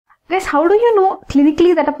Guys, how do you know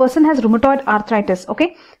clinically that a person has rheumatoid arthritis?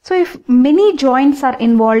 Okay, so if many joints are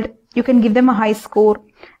involved, you can give them a high score,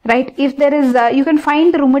 right? If there is, you can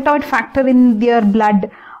find the rheumatoid factor in their blood,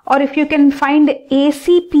 or if you can find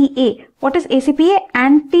ACPA. What is ACPA?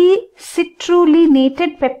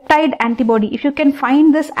 Anti-citrullinated peptide antibody. If you can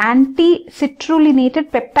find this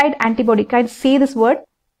anti-citrullinated peptide antibody, can I say this word?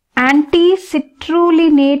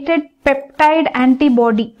 Anti-citrullinated peptide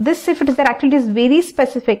antibody. This, if it is there, actually is very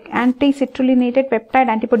specific. Anti-citrullinated peptide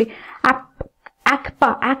antibody.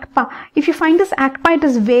 ACPA. If you find this ACPA, it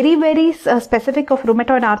is very specific of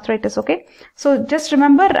rheumatoid arthritis. Okay, so just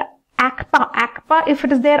remember ACPA if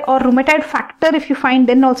it is there, or rheumatoid factor if you find,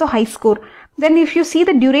 then also high score. Then if you see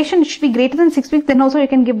the duration should be greater than 6 weeks, then also you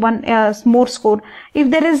can give one more score. If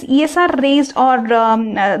there is ESR raised, or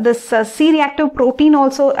this C-reactive protein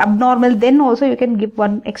also abnormal, then also you can give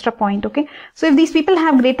one extra point. Okay, so if these people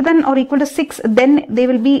have greater than or equal to 6, then they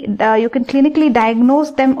will be, you can clinically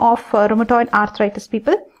diagnose them of rheumatoid arthritis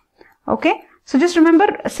people. Okay, so just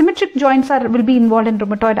remember, symmetric joints will be involved in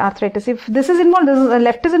rheumatoid arthritis. If this is involved,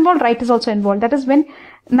 left is involved, right is also involved. That is when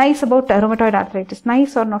nice about rheumatoid arthritis.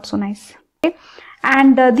 Nice or not so nice. Okay.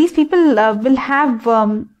 And these people will have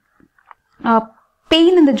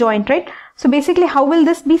pain in the joint, right? So basically, how will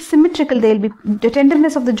this be symmetrical? They will be, the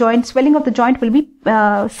tenderness of the joint, swelling of the joint will be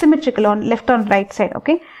symmetrical on left or right side.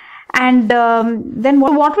 Okay. And then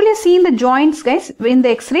what will you see in the joints, guys? In the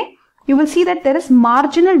X-ray, you will see that there is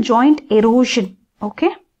marginal joint erosion.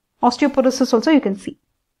 Okay. Osteoporosis also you can see.